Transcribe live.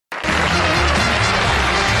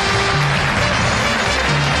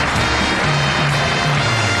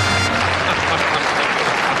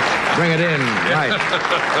bring it in. Right.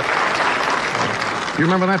 You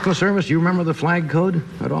remember that for service? You remember the flag code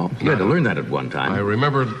at all? You had to learn that at one time. I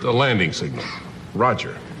remember the landing signal.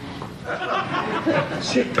 Roger.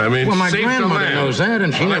 I mean, well, my safe to grandmother land. knows that,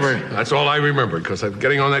 and she never... That's all I remembered, because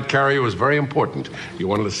getting on that carrier was very important. You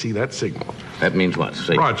wanted to see that signal. That means what?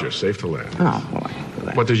 Safe? Roger, safe to land. Oh, well, I know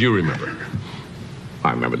that. What did you remember? I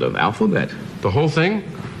remember the alphabet. The whole thing?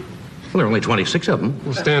 Well, there are only 26 of them.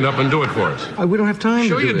 Well, stand up and do it for us. We don't have time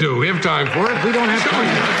Sure to do you it. do. We have time for it. We don't have Sure time.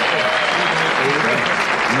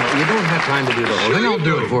 No, you don't have time to do the whole thing. I'll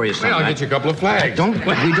do it for you sometime. Well, I'll get you a couple of flags. We don't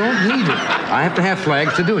need it. I have to have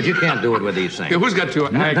flags to do it. You can't do it with these things. Yeah, who's got two?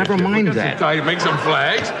 Never mind that. Make some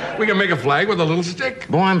flags. We can make a flag with a little stick.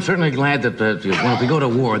 Boy, I'm certainly glad that if we go to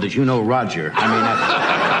war, that you know Roger. I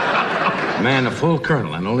mean, man, a full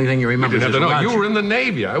colonel, and the only thing you remember is You didn't have to know. Roger. You were in the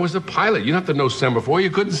Navy. I was the pilot. You didn't have to know semaphore. You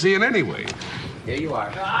couldn't see it anyway. Here you are.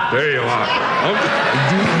 There you are.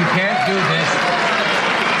 You can't do this.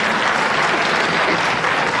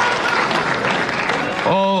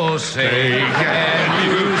 Oh, say, can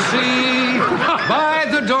you see by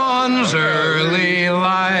the dawn's early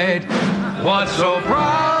light what so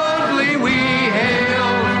proudly we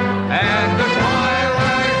hailed at the twilight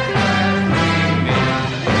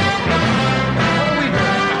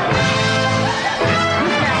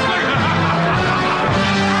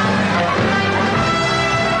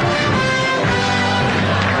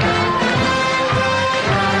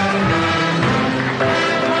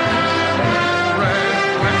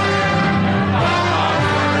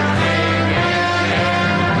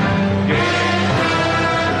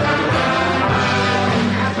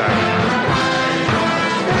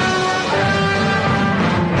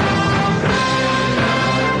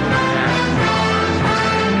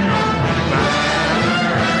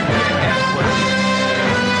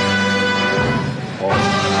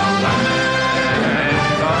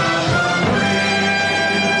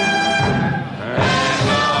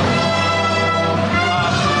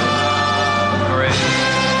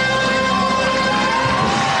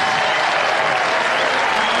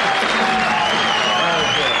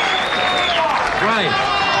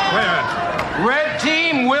Red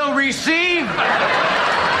team will receive.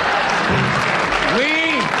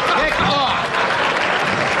 We kick off.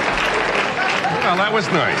 Well, that was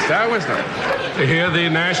nice. That was nice. To hear the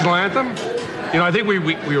national anthem? You know, I think we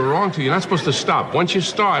were wrong to you. You're not supposed to stop. Once you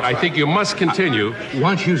start, I think you must continue.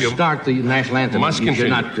 Once you start the national anthem, must you should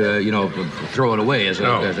continue. not, throw it away as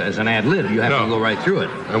an ad lib. You have to go right through it.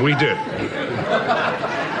 And we did.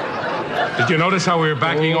 Did you notice how we were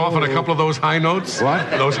backing off on a couple of those high notes? What?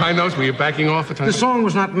 Those high notes, were you backing off at times? The song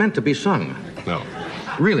was not meant to be sung. No.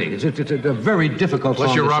 Really, it's a very difficult song.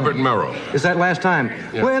 Unless you're to Robert sing. Merrill. It's that last time.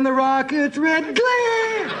 Yeah. When the rocket's red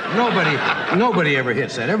glare. Nobody ever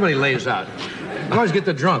hits that. Everybody lays out. You always get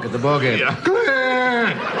the drunk at the ball game. Yeah.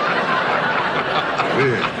 Glare.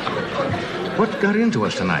 What got into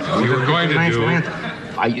us tonight? We were going to national do... anthem.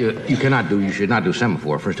 You should not do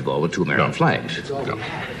semaphore, first of all, with two American flags. No. And,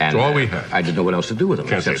 It's all we had. I didn't know what else to do with them.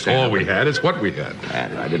 Can't say except it's stand all up we and- had. It's what we had.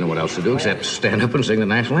 And I didn't know what else to do except stand up and sing the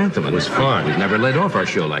national anthem. It was fun. We've never led off our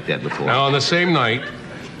show like that before. Now, on the same night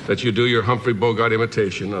that you do your Humphrey Bogart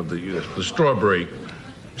imitation of the strawberry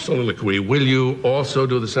soliloquy, will you also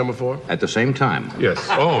do the semaphore? At the same time. Yes.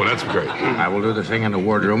 Oh, that's great. I will do the thing in the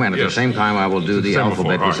wardroom, and at the Yes. same time, I will do the Semaphore,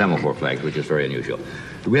 alphabet all right. semaphore flags, which is very unusual.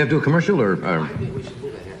 Do we have to do a commercial or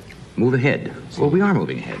move ahead? Well, we are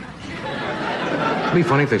moving ahead. It'd be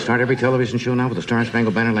funny if they start every television show now with the Star and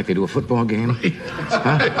Spangled Banner like they do a football game.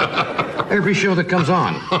 Huh? Every show that comes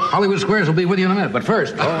on. Hollywood Squares will be with you in a minute, but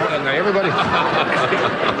first, everybody.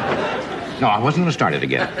 No, I wasn't going to start it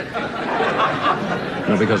again.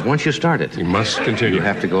 No, because once you start it, You must continue. you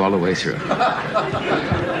have to go all the way through.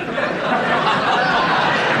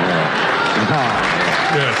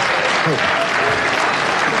 Yes.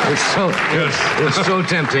 It's so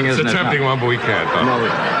tempting, isn't it? It's a tempting one, but we can't.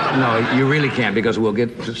 No, you really can't because we'll get...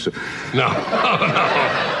 No.